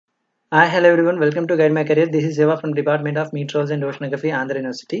Hello everyone, welcome to Guide My Career. This is Eva from Department of Meteorology and Oceanography, Andhra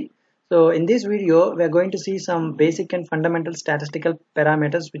University. So in this video, we are going to see some basic and fundamental statistical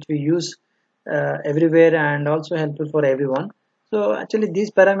parameters which we use everywhere and also helpful for everyone. So actually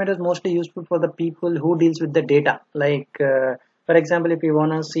these parameters mostly useful for the people who deals with the data. For example, if you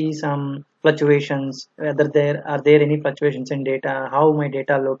want to see some fluctuations, whether there are there any fluctuations in data, how my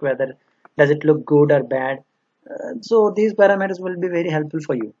data look, whether does it look good or bad. So these parameters will be very helpful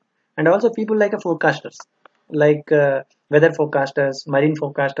for you, and also people like a forecasters, weather forecasters, marine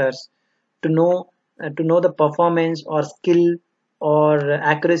forecasters, to know the performance or skill or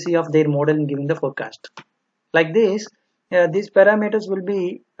accuracy of their model in giving the forecast. Like this, these parameters will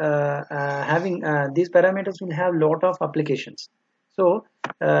be having these parameters will have lot of applications. So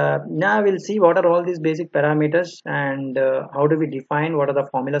now we'll see what are all these basic parameters and how do we define, what are the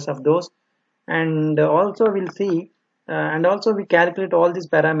formulas of those, and also we'll see and also we calculate all these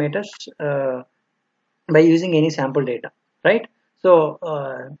parameters by using any sample data, right? So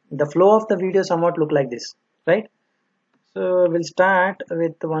the flow of the video somewhat look like this, right? So we'll start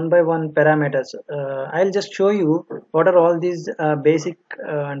with one by one parameters. I'll just show you what are all these basic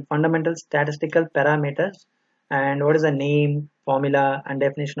and fundamental statistical parameters and what is the name, formula and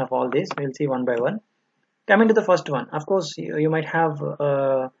definition of all this. We'll see one by one. Coming to the first one, of course, you might have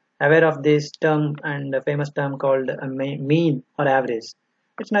aware of this term and a famous term called mean or average.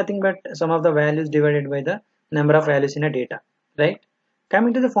 It's nothing but sum of the values divided by the number of values in a data, right?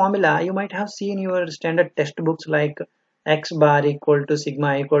 Coming to the formula, you might have seen your standard textbooks like x bar equal to sigma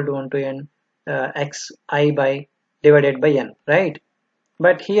I equal to 1 to n x I by divided by n, right?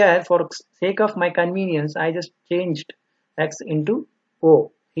 But here, for sake of my convenience, I just changed x into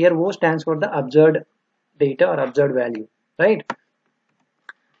O. Here O stands for the observed data or observed value, right?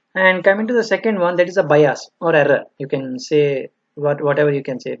 And coming to the second one, that is a bias or error. You can say whatever you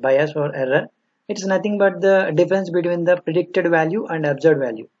can say, bias or error. It's nothing but the difference between the predicted value and observed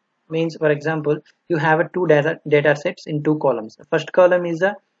value. Means, for example, you have a two data sets in two columns. The first column is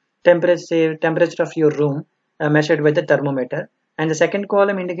the temperature of your room measured by the thermometer, and the second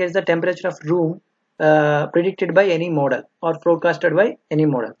column indicates the temperature of room predicted by any model or forecasted by any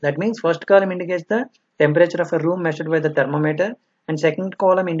model. That means first column indicates the temperature of a room measured by the thermometer, and second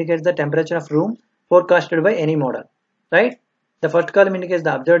column indicates the temperature of room forecasted by any model, right? The first column indicates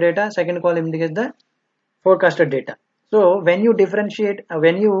the observed data, second column indicates the forecasted data. So when you differentiate,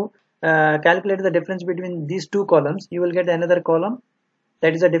 when you calculate the difference between these two columns, you will get another column,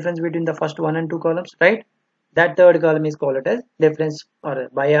 that is the difference between the first one and two columns, right? That third column is called as difference or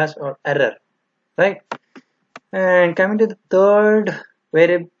bias or error, right? And coming to the third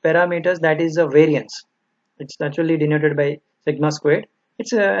parameters, that is a variance. It's actually denoted by sigma squared.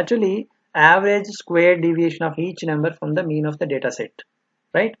 It's actually average squared deviation of each number from the mean of the data set,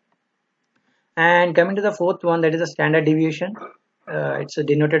 right? And coming to the fourth one, that is a standard deviation. It's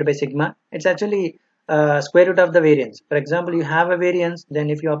denoted by sigma. It's actually square root of the variance. For example, you have a variance, then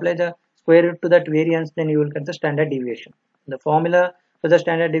if you apply the square root to that variance, then you will get the standard deviation. The formula for the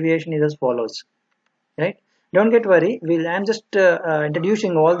standard deviation is as follows, right? Don't get worried. I'm just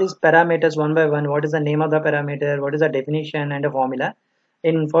introducing all these parameters one by one. What is the name of the parameter? What is the definition and the formula?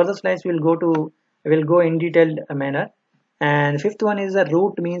 In further slides, we'll go in detailed manner. And fifth one is the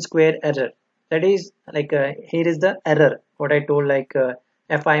root mean square error. That is like here is the error. What I told, like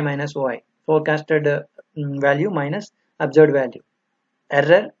fi minus y, forecasted value minus observed value.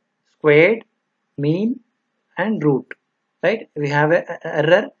 Error, squared, mean, and root. Right? We have a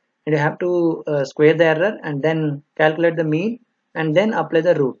error, and you have to square the error and then calculate the mean and then apply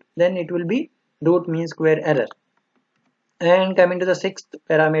the root. Then it will be root mean square error. And coming to the sixth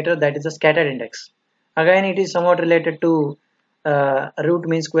parameter, that is the scattered index. Again, it is somewhat related to root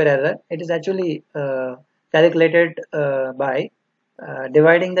mean square error. It is actually calculated by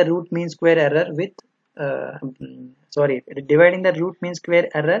dividing the root mean square error with dividing the root mean square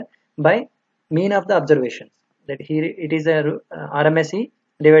error by mean of the observations. That here it is a RMSE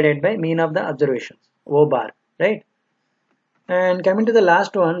divided by mean of the observations, O bar, right? And coming to the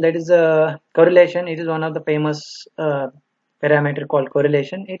last one, that is correlation. It is one of the famous parameter called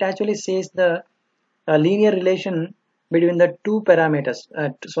correlation. It actually says the linear relation between the two parameters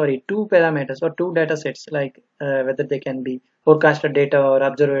or two data sets, like whether they can be forecasted data or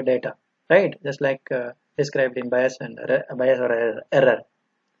observed data, right? Just like described in bias or error.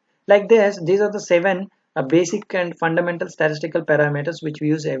 Like this, these are the seven basic and fundamental statistical parameters which we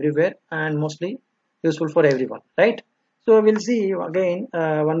use everywhere and mostly useful for everyone, right? So we'll see again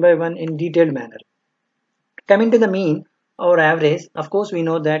one by one in detailed manner. Coming to the mean or average, of course we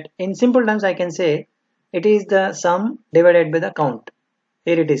know that in simple terms I can say it is the sum divided by the count.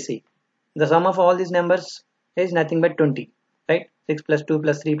 Here it is C. The sum of all these numbers is nothing but 20, right? 6 plus 2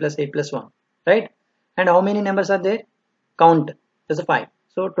 plus 3 plus 8 plus 1, right? And how many numbers are there? Count. There's a 5.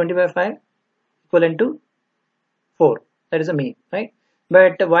 So 20 by 5 equivalent to 4. That is a mean, right?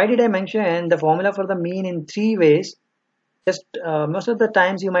 But why did I mention the formula for the mean in 3 ways? Just most of the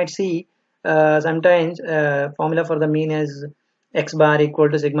times you might see sometimes formula for the mean is x bar equal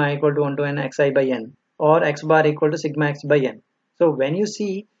to sigma equal to 1 to n xi by n, or x bar equal to sigma x by n. So when you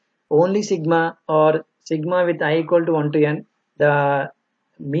see only sigma or sigma with I equal to 1 to n, the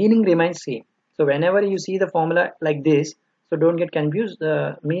meaning remains same. So whenever you see the formula like this, so don't get confused,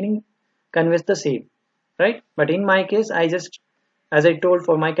 the meaning conveys the same, right? But in my case, I just, as I told,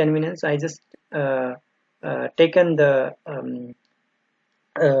 for my convenience, I just taken the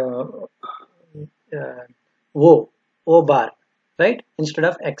uh, uh, O bar, right, instead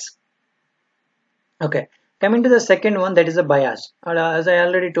of X. Okay, coming to the second one, that is a bias. As I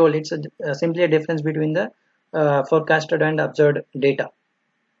already told, it's simply a difference between the forecasted and observed data,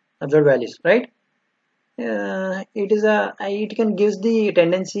 observed values, right? It can gives the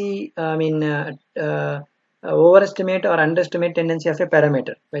tendency, overestimate or underestimate tendency of a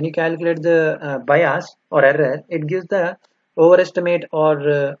parameter. When you calculate the bias or error, it gives the overestimate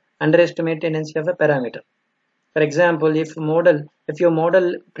or underestimate tendency of a parameter. For example, if your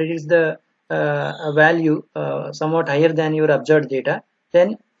model predicts the a value somewhat higher than your observed data,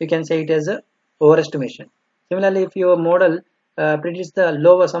 then you can say it as a overestimation. Similarly, if your model predicts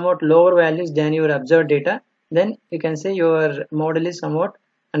the somewhat lower values than your observed data, then you can say your model is somewhat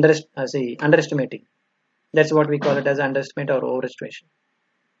underestimating. That's what we call it as underestimate or overestimation.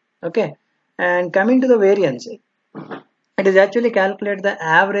 Okay, and coming to the variance, it is actually calculate the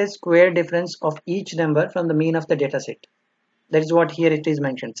average square difference of each number from the mean of the data set. That is what here it is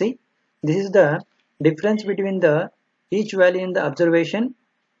mentioned. See, this is the difference between the each value in the observation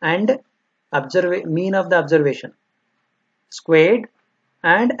and mean of the observation, squared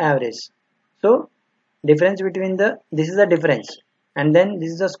and average. So difference between this is the difference, and then this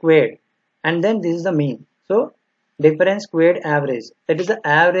is the squared, and then this is the mean. So difference squared average, that is the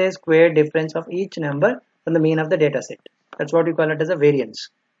average square difference of each number from the mean of the data set. That's what we call it as a variance,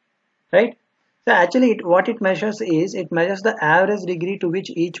 right? So actually what it measures is, it measures the average degree to which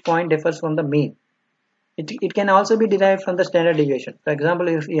each point differs from the mean. It can also be derived from the standard deviation. For example,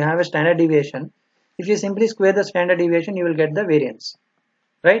 if you have a standard deviation, if you simply square the standard deviation, you will get the variance,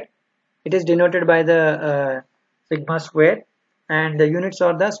 right? It is denoted by the sigma square, and the units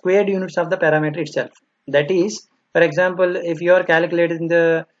are the squared units of the parameter itself. That is, for example, if you are calculating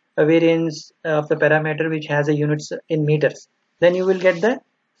the variance of the parameter which has a units in meters, then you will get the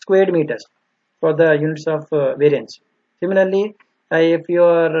squared meters for the units of variance. Similarly, if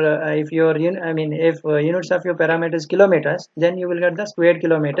units of your parameter is kilometers, then you will get the squared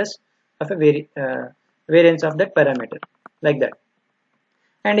kilometers of a variance of that parameter, like that.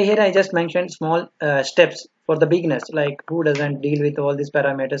 And here I just mentioned small steps for the beginners, like who doesn't deal with all these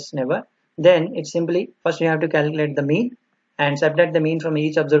parameters, never. Then it's simply, first you have to calculate the mean and subtract the mean from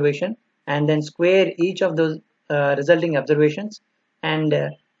each observation, and then square each of those resulting observations, and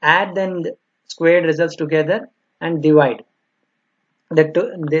add then the squared results together and divide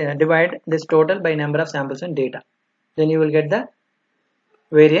this total by number of samples and data. Then you will get the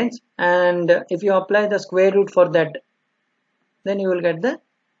variance, and if you apply the square root for that, then you will get the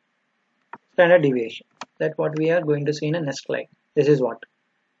standard deviation. That's what we are going to see in the next slide. This is what,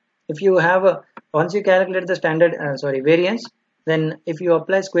 if you have once you calculate the standard variance, then if you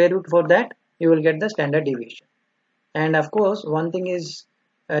apply square root for that, you will get the standard deviation. And of course, one thing is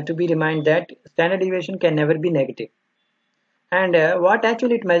to be reminded, that standard deviation can never be negative. And what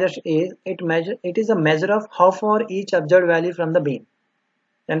actually it measures is, it is a measure of how far each observed value from the mean.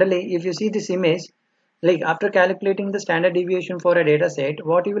 Generally, if you see this image, like after calculating the standard deviation for a data set,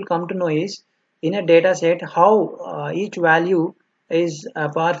 what you will come to know is, in a data set, how each value is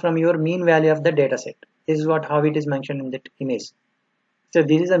far from your mean value of the data set. This is how it is mentioned in that image. So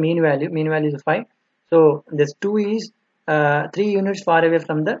this is a mean value is 5. So this 2 is 3 units far away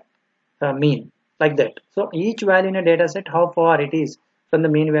from the mean, like that. So each value in a data set, how far it is from the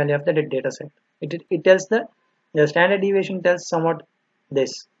mean value of the data set. It tells the standard deviation tells somewhat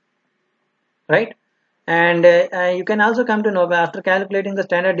this, right? And you can also come to know, after calculating the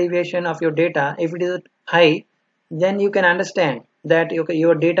standard deviation of your data, if it is high, then you can understand that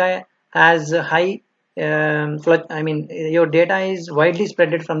your data has high your data is widely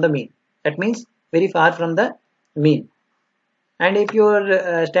spread from the mean. That means very far from the mean. And if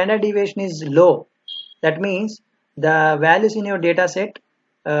your standard deviation is low, that means the values in your data set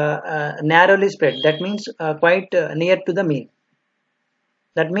narrowly spread. That means quite near to the mean.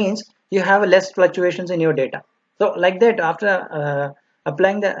 That means you have less fluctuations in your data. So like that, after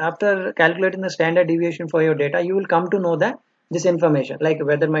after calculating the standard deviation for your data, you will come to know that this information, like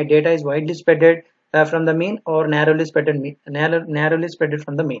whether my data is widely spreaded from the mean or narrowly spreaded narrowly spreaded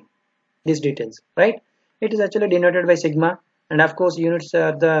from the mean. These details, right? It is actually denoted by sigma, and of course units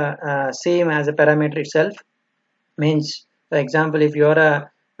are the same as a parameter itself. Means, for example, if you are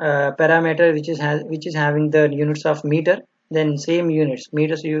a parameter which is having the units of meter, then same units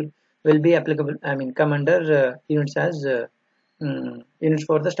meters you will be applicable, I mean come under units as units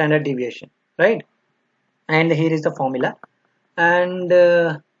for the standard deviation, right? And here is the formula, and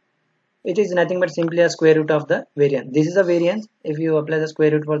it is nothing but simply a square root of the variance. This is a variance. If you apply the square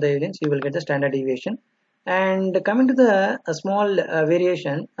root for the variance, you will get the standard deviation. And coming to the a small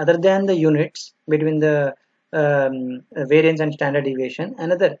variation other than the units between the variance and standard deviation,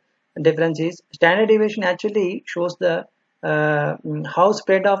 another difference is standard deviation actually shows the how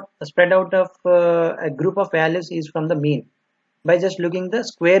spread out of a group of values is from the mean by just looking the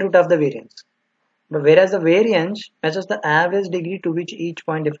square root of the variance. But whereas the variance measures the average degree to which each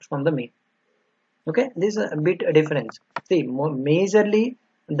point differs from the mean. Okay, this is a bit a difference. See, majorly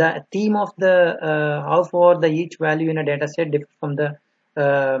the theme of the how far the each value in a data set differs from the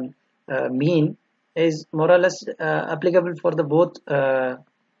mean is more or less applicable for the both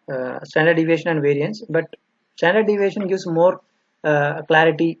standard deviation and variance. But standard deviation gives more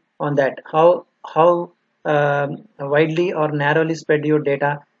clarity on that how widely or narrowly spread your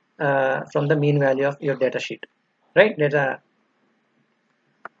data from the mean value of your data sheet, right? Data.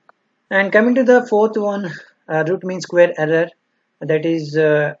 And coming to the fourth one, root mean square error, that is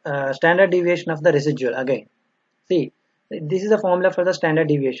standard deviation of the residual. Again, see, this is the formula for the standard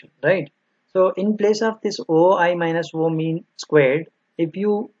deviation, right? So in place of this OI minus O mean squared, if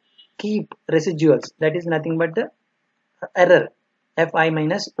you keep residuals, that is nothing but the error, Fi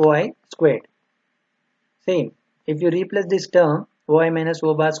minus OI squared. Same, if you replace this term OI minus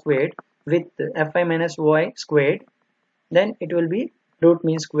O bar squared with Fi minus OI squared, then it will be root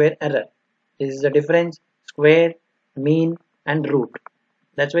mean square error. This is the difference, square, mean and root.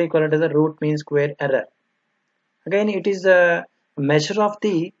 That's why you call it as a root mean square error. Again, it is a measure of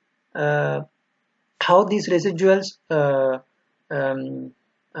the how these residuals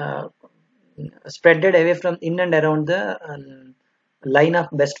spreaded away from in and around the line of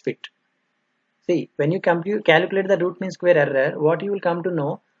best fit. See, when you calculate the root mean square error, what you will come to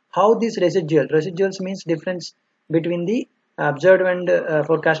know how this residuals means difference between the observed and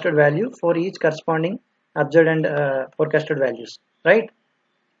forecasted value for each corresponding observed and forecasted values, right?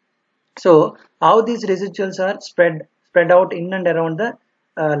 So how these residuals are spread out in and around the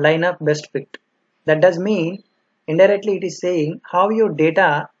line of best fit. That does mean indirectly it is saying how your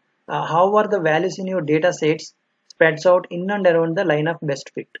data, how are the values in your data sets spreads out in and around the line of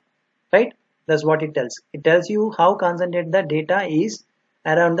best fit, right? That's what it tells. It tells you how concentrated the data is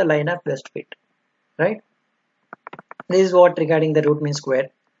around the line of best fit, right? This is what regarding the root mean square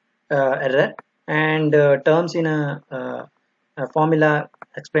error, and terms in a formula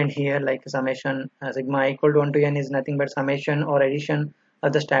explained here, like summation sigma equal to 1 to n is nothing but summation or addition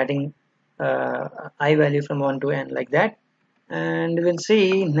of the starting I value from 1 to n, like that. And we'll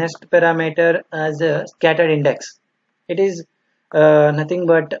see next parameter as a scattered index. It is nothing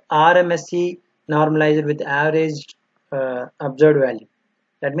but RMSE normalized with average observed value.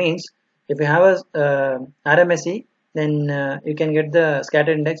 That means if you have a RMSE, then you can get the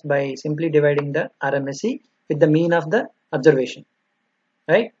scattered index by simply dividing the RMSE with the mean of the observation,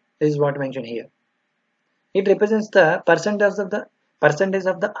 right? This is what mentioned here. It represents the percentage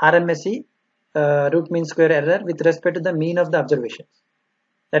of the RMSE root mean square error with respect to the mean of the observations.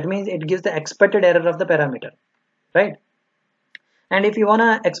 That means it gives the expected error of the parameter, right? And if you want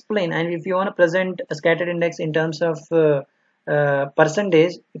to explain and if you want to present a scattered index in terms of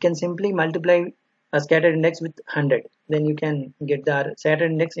percentage, you can simply multiply a scattered index with 100. Then you can get the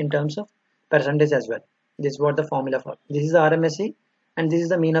scattered index in terms of percentage as well. This is what the formula for. This is the RMSE and this is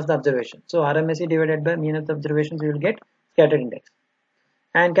the mean of the observation. So RMSE divided by mean of the observations, you will get scattered index.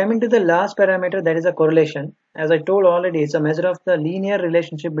 And coming to the last parameter, that is a correlation. As I told already, it's a measure of the linear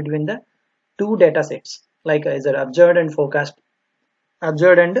relationship between the two data sets, like either observed and forecasted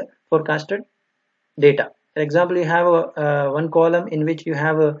data. For example, you have one column in which you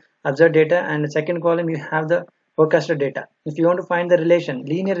have observed data, and the second column you have the forecasted data. If you want to find the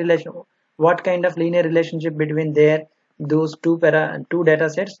linear relation, what kind of linear relationship between those two data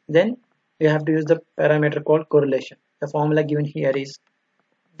sets, then you have to use the parameter called correlation. The formula given here is,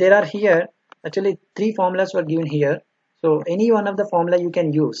 there are here actually 3 formulas were given here. So any one of the formula you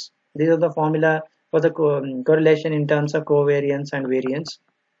can use. These are the formula for the correlation in terms of covariance and variance.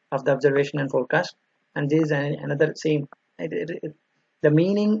 of the observation and forecast, and this is another same. The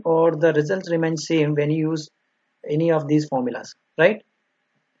meaning or the results remain same when you use any of these formulas, right?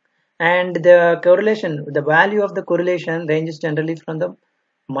 And the correlation, the value of the correlation ranges generally from the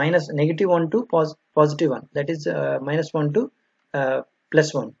minus -1 to positive 1, that is -1 to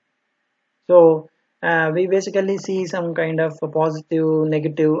 +1. So we basically see some kind of positive,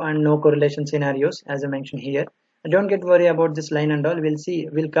 negative, and no correlation scenarios as I mentioned here. Don't get worried about this line and all.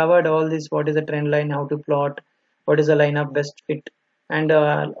 We'll cover all this. What is the trend line? How to plot? What is the line of best fit? And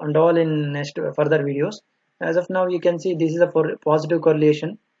all in next further videos. As of now, you can see this is a positive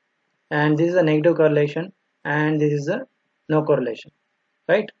correlation, and this is a negative correlation, and this is a no correlation,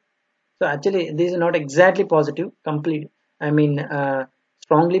 right? So actually this is not exactly positive complete, I mean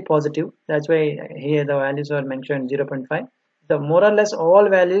strongly positive. That's why here the values are mentioned 0.5. The more or less all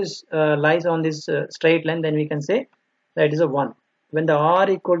values lies on this straight line, then we can say that is a 1. When the r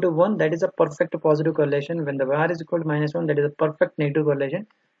equal to 1, that is a perfect positive correlation. When the r is equal to -1, that is a perfect negative correlation.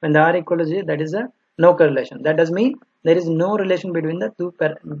 When the r equal to 0, that is a no correlation. That does mean there is no relation between the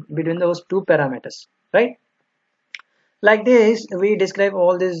between those two parameters, right? Like this, we describe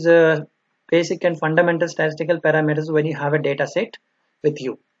all these basic and fundamental statistical parameters when you have a data set with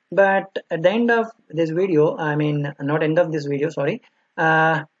you. But at the end of this video, I mean, not end of this video, sorry,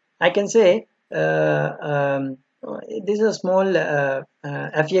 I can say this is a small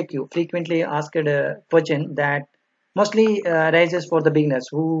FAQ, frequently asked question, that mostly arises for the beginners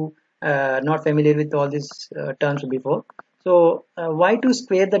who not familiar with all these terms before. So why to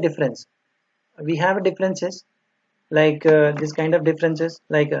square the difference? We have differences like this kind of differences,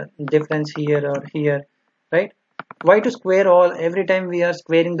 like a difference here or here, right? Why to square all every time we are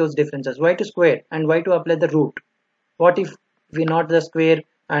squaring those differences? Why to square, and why to apply the root? What if we not the square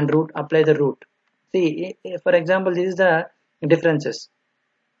and root, apply the root? See, for example, this is the differences.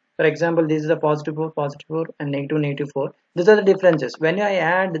 For example, this is the positive 4, and negative 4. These are the differences. When I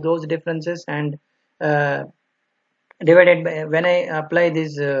add those differences and uh, divided by, when I apply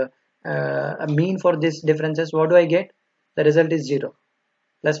this a mean for these differences, what do I get? The result is 0.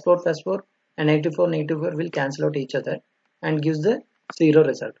 Plus 4 and negative 4 will cancel out each other and gives the 0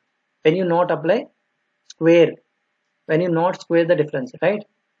 result. When you not apply square, when you not square the difference, right?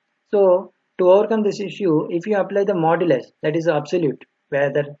 So to overcome this issue, if you apply the modulus, that is absolute,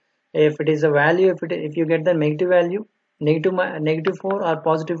 whether if it is a value, if you get the negative value, negative 4 or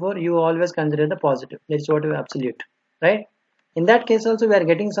positive 4, you always consider the positive. That's what is absolute, right? In that case also we are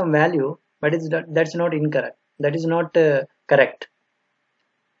getting some value, but that's not incorrect. That is not correct.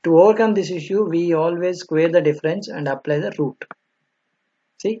 To overcome this issue, we always square the difference and apply the root.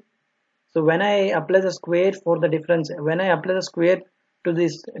 See, so when I apply the square for the difference, when I apply the square to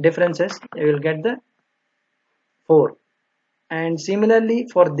these differences, I will get the 4. And similarly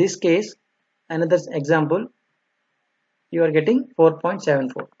for this case, another example, you are getting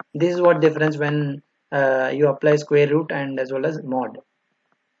 4.74. This is what difference when you apply square root and as well as mod.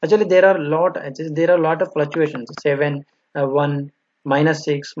 Actually there are a lot of fluctuations, 7, 1,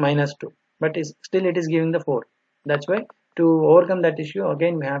 -6, -2, but still it is giving the 4. That's why to overcome that issue,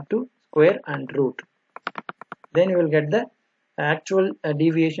 again we have to square and root. Then you will get the actual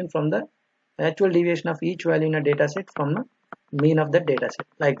deviation from the actual deviation of each value in a dataset from the mean of the dataset,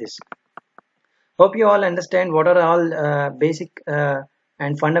 like this. Hope you all understand what are all basic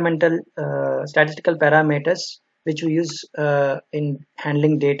and fundamental statistical parameters which we use in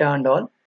handling data and all.